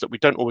golfers that we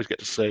don't always get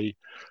to see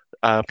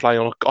play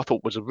on. I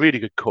thought it was a really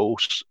good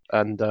course,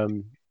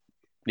 and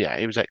yeah,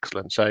 it was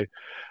excellent. So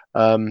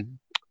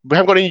we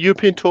haven't got any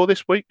European Tour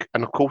this week,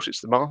 and of course it's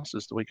the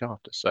Masters the week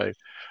after. So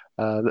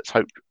let's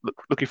hope.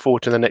 Looking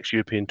forward to the next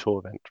European Tour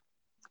event.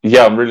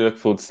 Yeah, I'm really looking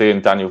forward to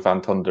seeing Daniel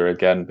Van Tonder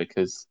again,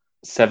 because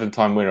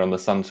 7-time winner on the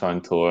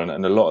Sunshine Tour,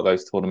 and a lot of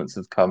those tournaments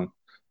have come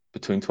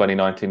between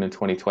 2019 and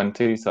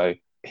 2020. So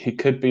he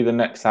could be the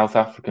next South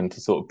African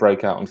to sort of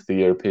break out onto the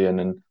European,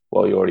 and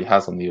well, he already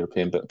has on the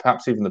European, but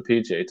perhaps even the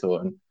PGA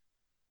Tour. And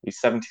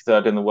he's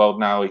 73rd in the world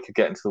now. He could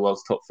get into the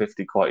world's top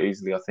 50 quite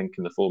easily, I think,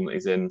 in the form that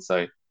he's in.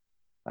 So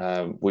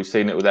we've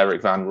seen it with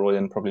Eric Van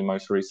Rooyen probably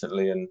most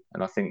recently, and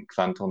I think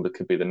Van Tonder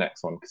could be the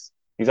next one, because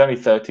he's only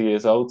 30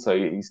 years old, so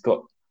he's got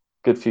a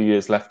good few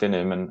years left in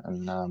him.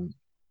 And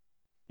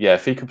yeah,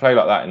 if he can play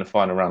like that in the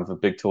final round of a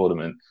big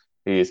tournament,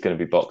 he is going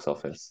to be box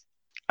office.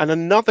 And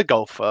another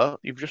golfer,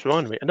 you've just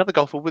reminded me, another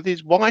golfer with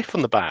his wife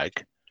on the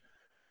bag.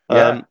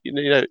 Yeah.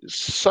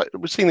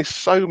 We're seeing this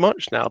so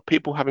much now.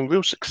 People having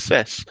real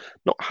success,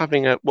 not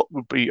having what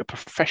would be a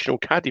professional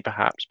caddy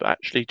perhaps, but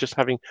actually just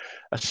having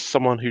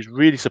someone who's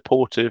really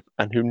supportive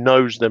and who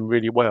knows them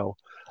really well,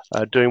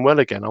 doing well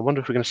again. I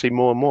wonder if we're going to see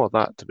more and more of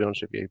that, to be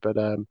honest with you. But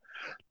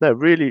no,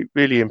 really,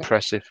 really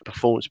impressive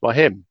performance by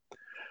him.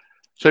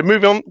 So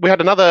moving on, we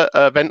had another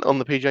event on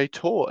the PGA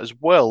Tour as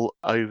well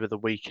over the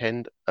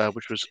weekend,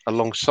 which was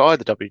alongside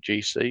the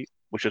WGC,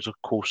 which is,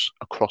 of course,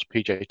 across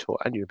PGA Tour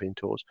and European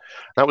Tours.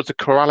 That was the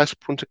Corrales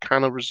Punta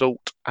Cana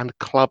Resort and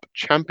Club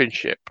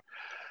Championship.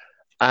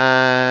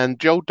 And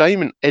Joel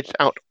Damon edged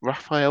out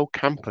Rafael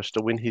Campos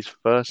to win his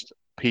first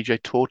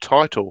PGA Tour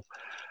title.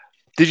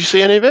 Did you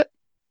see any of it?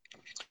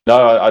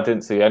 No, I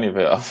didn't see any of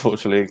it,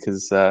 unfortunately,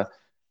 because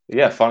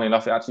yeah, funnily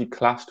enough, it actually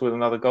clashed with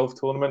another golf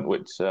tournament,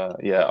 which,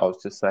 yeah, I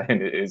was just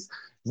saying it is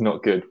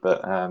not good.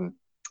 But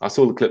I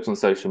saw the clips on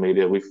social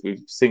media. We've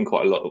seen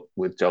quite a lot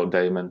with Joel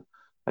Damon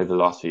over the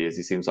last few years.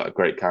 He seems like a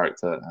great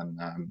character.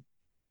 And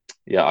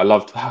yeah, I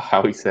loved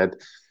how he said,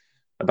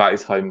 about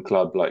his home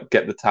club, like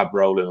get the tab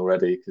rolling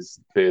already because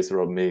beers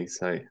are on me.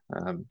 So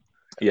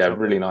yeah,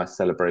 really nice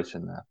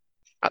celebration there.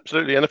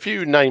 Absolutely, and a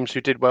few names who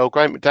did well.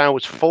 Graham McDowell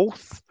was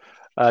 4th,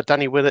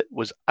 Danny Willett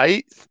was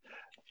 8th,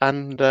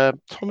 and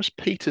Thomas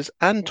Peters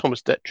and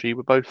Thomas Detry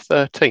were both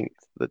 13th,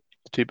 the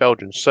two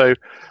Belgians. So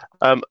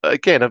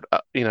again,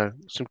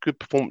 some good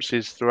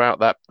performances throughout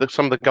that.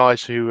 Some of the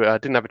guys who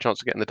didn't have a chance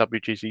to get in the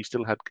WGC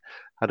still had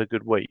a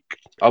good week.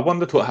 I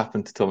wondered what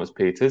happened to Thomas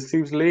Peters.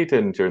 He was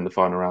leading during the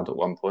final round at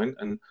one point,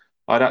 and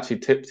I'd actually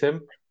tipped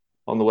him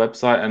on the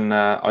website, and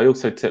I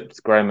also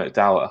tipped Graham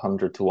McDowell at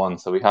 100 to 1.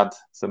 So we had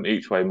some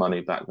each way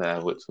money back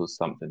there, which was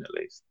something at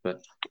least.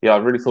 But yeah, I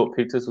really thought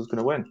Peters was going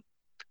to win.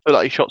 But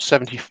like he shot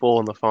 74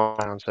 in the final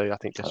round, so I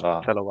think just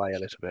fell away a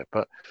little bit.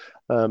 But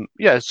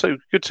yeah, so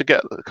good to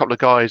get a couple of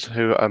guys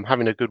who are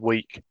having a good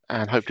week,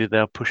 and hopefully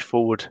they'll push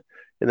forward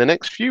in the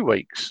next few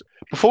weeks.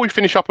 Before we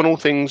finish up on all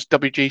things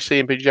WGC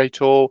and PGA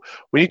Tour,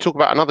 we need to talk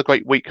about another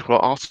great week for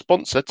our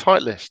sponsor,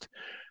 Titleist.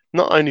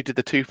 Not only did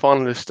the two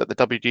finalists at the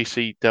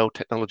WGC Dell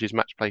Technologies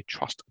Match Play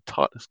trust a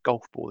Titleist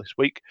golf ball this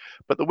week,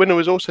 but the winner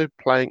was also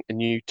playing a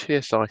new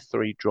TSI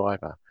 3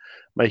 driver,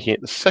 making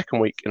it the second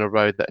week in a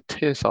row that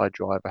a TSI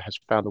driver has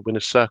found the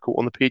winner's circle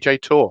on the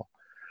PGA Tour.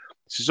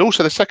 This is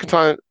also the second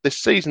time this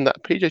season that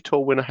a PGA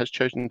Tour winner has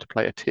chosen to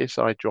play a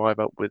TSI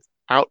driver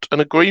without an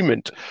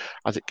agreement,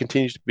 as it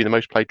continues to be the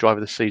most played driver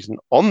this season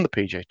on the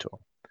PGA Tour.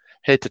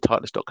 Head to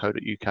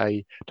titleist.co.uk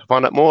to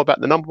find out more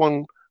about the number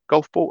one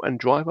golf ball and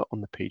driver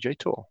on the PGA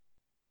Tour.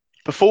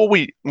 Before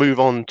we move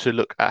on to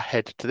look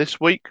ahead to this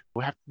week,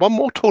 we have one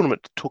more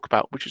tournament to talk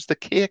about, which is the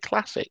Kia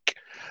Classic.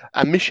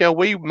 And Michelle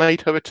Wee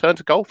made her return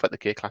to golf at the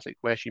Kia Classic,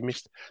 where she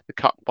missed the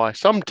cut by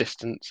some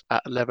distance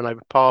at 11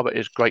 over par, but it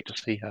is great to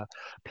see her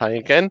playing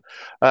again.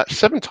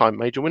 7-time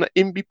major winner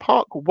Inbee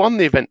Park won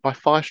the event by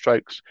 5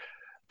 strokes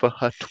for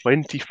her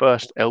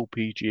 21st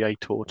LPGA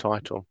Tour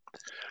title.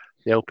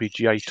 The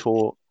LPGA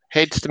Tour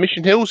heads to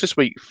Mission Hills this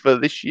week for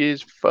this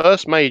year's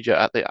first major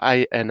at the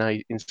ANA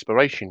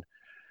Inspiration,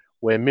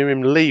 where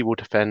Miriam Lee will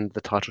defend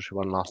the title she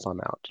won last time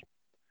out.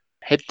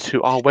 Head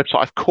to our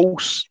website, of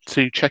course,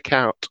 to check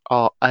out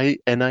our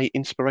ANA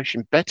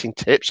Inspiration betting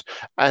tips.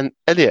 And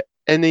Elliot,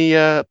 any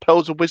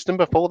pearls of wisdom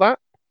before that?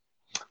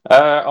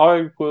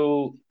 I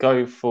will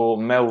go for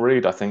Mel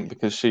Reid, I think,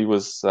 because she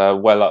was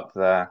well up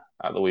there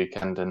at the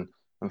weekend and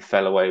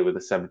fell away with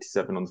a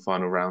 77 on the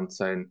final round,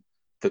 saying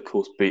the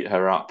course beat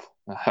her up.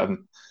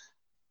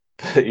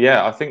 But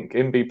yeah, I think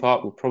Inbee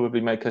Park will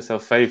probably make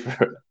herself favourite,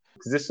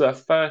 because this is her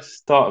first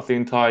start of the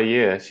entire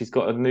year. She's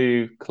got a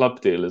new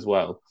club deal as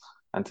well,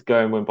 and to go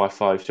and win by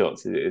 5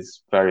 shots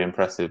is very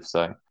impressive.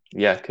 So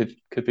yeah, could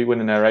be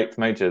winning her 8th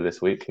major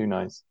this week. Who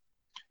knows?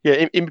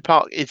 Yeah, Inbee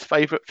Park is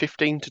favourite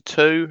 15 to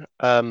 2.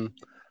 A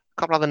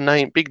couple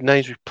other big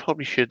names we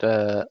probably should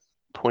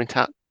point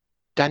out: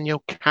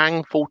 Danielle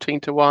Kang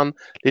 14 to 1,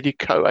 Lydia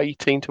Ko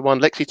 18 to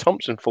 1, Lexi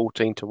Thompson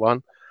 14 to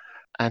 1,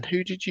 and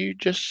who did you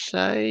just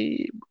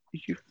say?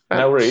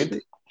 Mel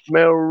Reid.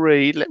 Mel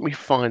Reid. Let me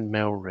find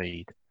Mel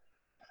Reid.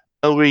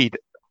 Mel Reid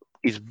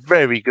is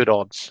very good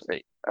odds,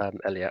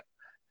 Elliot.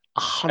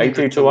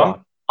 100 to 1.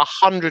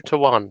 100 to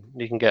 1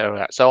 you can get her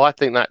at. So I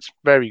think that's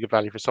very good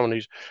value for someone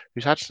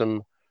who's had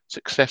some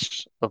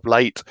success of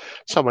late.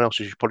 Someone else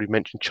who you probably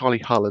mentioned, Charlie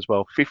Hull as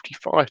well,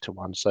 55 to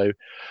 1. So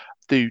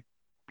do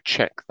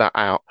check that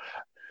out.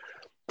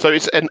 So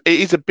it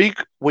is a big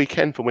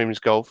weekend for women's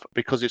golf,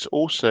 because it's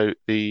also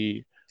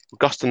the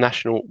Augusta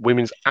National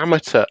Women's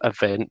Amateur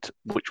event,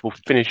 which will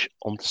finish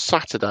on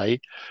Saturday.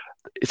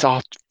 It's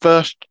our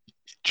first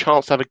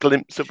chance to have a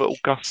glimpse of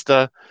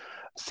Augusta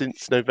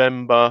since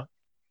November.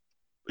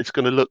 It's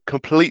going to look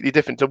completely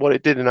different to what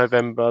it did in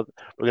November.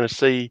 We're going to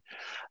see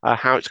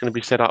how it's going to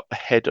be set up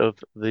ahead of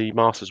the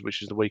Masters,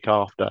 which is the week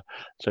after.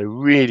 So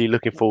really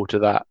looking forward to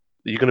that.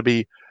 You're going to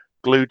be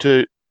glued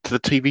to the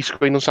TV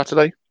screen on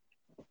Saturday?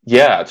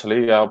 Yeah,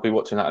 actually, I'll be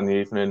watching that in the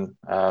evening.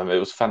 It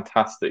was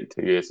fantastic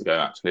 2 years ago,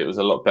 actually. It was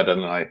a lot better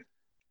than I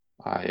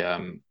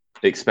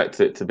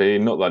expected it to be.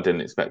 Not that I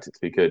didn't expect it to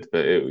be good,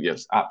 but it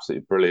was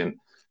absolutely brilliant.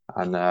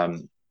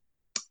 And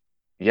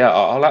yeah,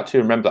 I'll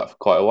actually remember that for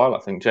quite a while. I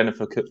think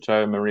Jennifer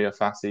Kupcho and Maria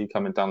Fassi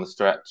coming down the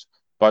stretch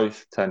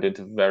both turned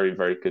into very,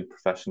 very good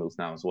professionals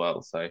now as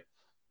well. So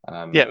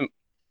whoever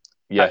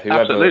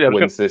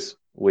wins this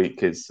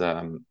week is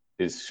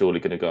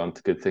surely going to go on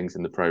to good things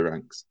in the pro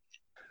ranks.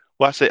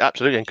 Well, that's it,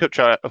 absolutely. And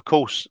Kupcho, of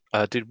course,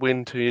 did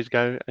win 2 years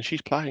ago, and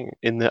she's playing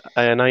in the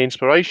ANA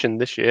Inspiration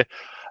this year,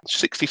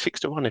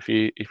 66 to 1. If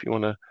you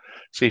want to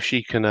see if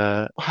she can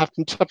have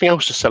something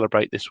else to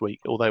celebrate this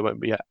week, although it won't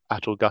be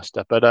at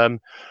Augusta. But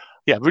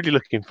yeah, really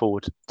looking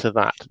forward to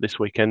that this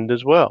weekend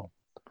as well.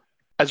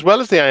 As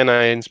well as the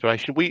ANA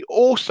Inspiration, we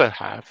also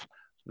have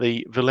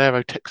the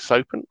Valero Texas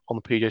Open on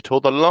the PGA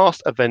Tour, the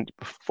last event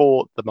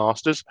before the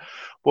Masters.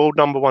 World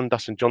number 1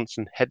 Dustin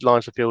Johnson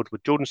headlines the field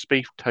with Jordan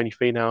Spieth, Tony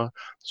Finau,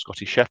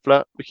 Scotty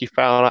Scheffler, Ricky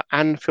Fowler,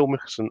 and Phil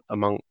Mickelson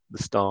among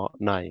the star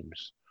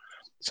names.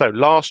 So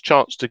last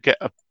chance to get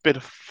a bit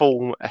of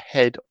form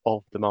ahead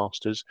of the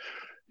Masters.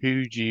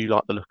 Who do you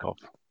like the look of?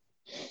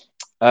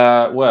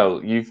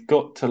 Well, you've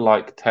got to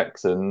like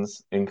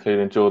Texans,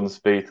 including Jordan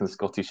Spieth and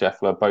Scotty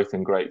Scheffler, both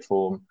in great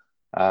form.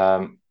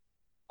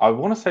 I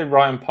want to say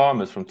Ryan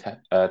Palmer's from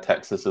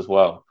Texas as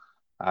well,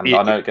 and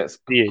I know it gets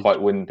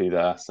quite windy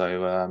there,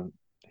 so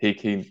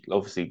he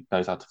obviously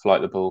knows how to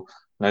flight the ball,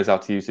 knows how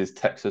to use his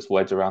Texas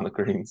wedge around the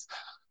greens,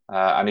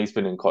 and he's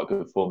been in quite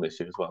good form this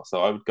year as well.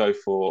 So I would go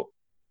for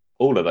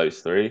all of those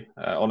three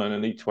on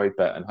an each way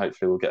bet, and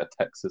hopefully we'll get a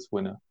Texas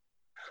winner.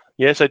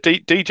 Yeah, so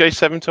DJ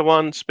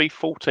 7-1, Spieth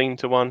 14-1,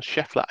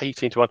 Scheffler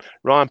 18-1,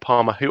 Ryan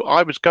Palmer, who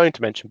I was going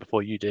to mention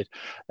before you did,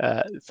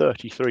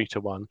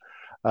 33-1.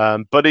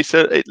 But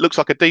it looks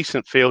like a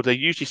decent field. They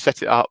usually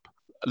set it up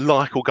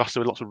like Augusta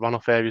with lots of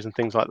runoff areas and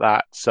things like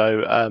that.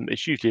 So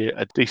it's usually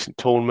a decent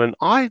tournament.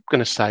 I'm going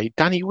to say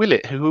Danny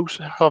Willett, who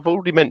I've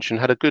already mentioned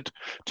had a good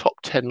top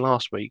 10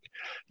 last week.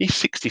 He's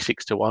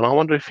 66-1. I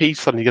wonder if he's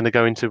suddenly going to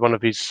go into one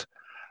of his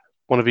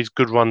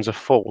good runs of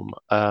form.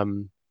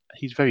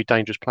 He's a very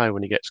dangerous player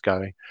when he gets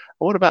going. And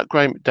what about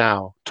Graham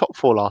McDowell? Top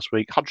 4 last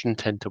week,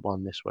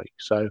 110-1 this week.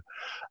 So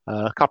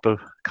a couple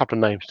of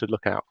names to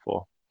look out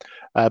for.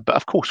 But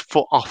of course,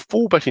 for our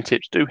full betting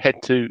tips, do head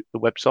to the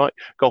website,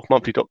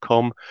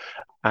 golfmonthly.com,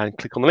 and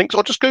click on the links,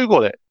 or just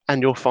Google it,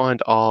 and you'll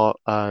find our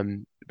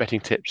betting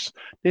tips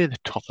near the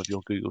top of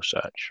your Google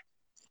search.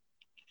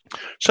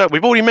 So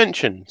we've already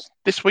mentioned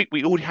this week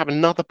we already have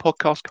another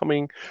podcast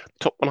coming,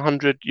 Top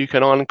 100 UK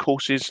and Ireland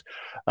courses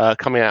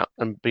coming out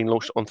and being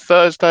launched on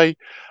Thursday.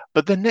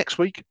 But then next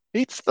week,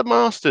 it's the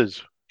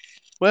Masters.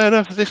 Where on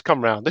earth has this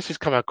come round? This has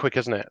come out quick,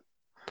 hasn't it?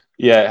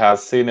 Yeah, it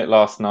has. Seen it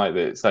last night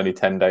that it's only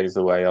 10 days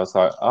away. I was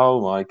like,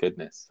 oh my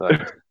goodness. So,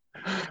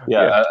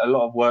 yeah, a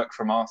lot of work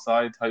from our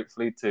side,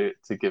 hopefully, to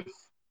give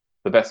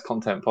the best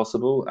content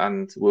possible.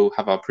 And we'll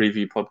have our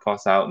preview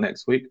podcast out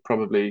next week,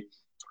 probably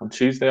on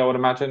Tuesday, I would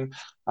imagine.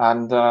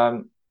 And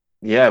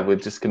we're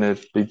just going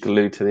to be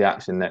glued to the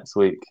action next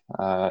week.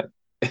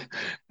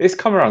 It's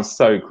come around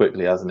so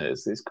quickly, hasn't it?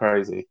 It's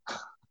crazy.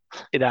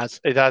 It has,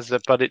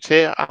 but it's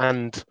here,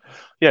 and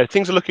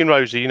things are looking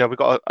rosy. We've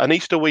got an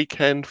Easter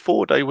weekend,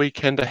 4-day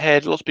weekend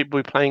ahead. Lots of people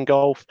will be playing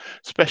golf,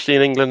 especially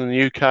in England and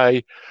the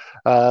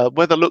UK.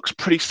 Weather looks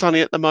pretty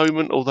sunny at the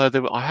moment, although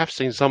I have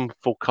seen some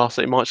forecasts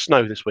that it might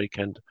snow this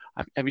weekend.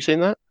 Have you seen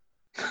that?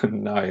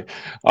 No,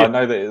 I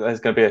know that there's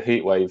going to be a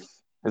heat wave,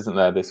 isn't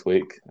there, this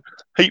week?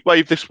 Heat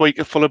wave this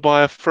week, followed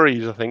by a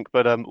freeze, I think.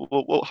 But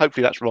we'll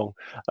hopefully that's wrong.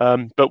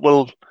 But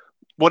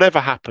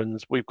whatever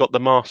happens, we've got the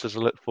Masters to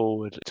look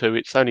forward to.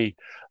 It's only,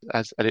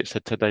 as Elliot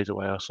said, 10 days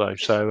away or so.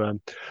 So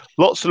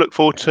lots to look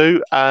forward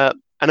to. And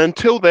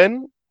until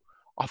then,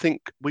 I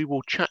think we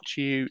will chat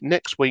to you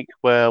next week,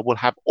 where we'll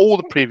have all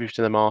the previews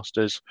to the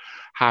Masters,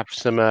 have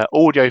some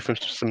audio from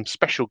some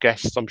special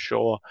guests, I'm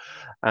sure,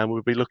 and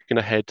we'll be looking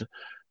ahead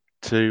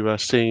to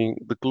seeing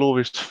the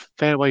glorious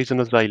fairways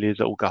and azaleas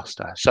at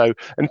Augusta. So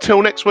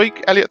until next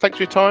week, Elliot, thanks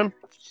for your time.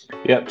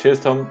 Yeah, cheers,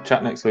 Tom.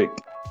 Chat next week.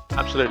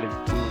 Absolutely.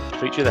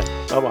 Speak to you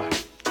then.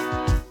 Bye-bye.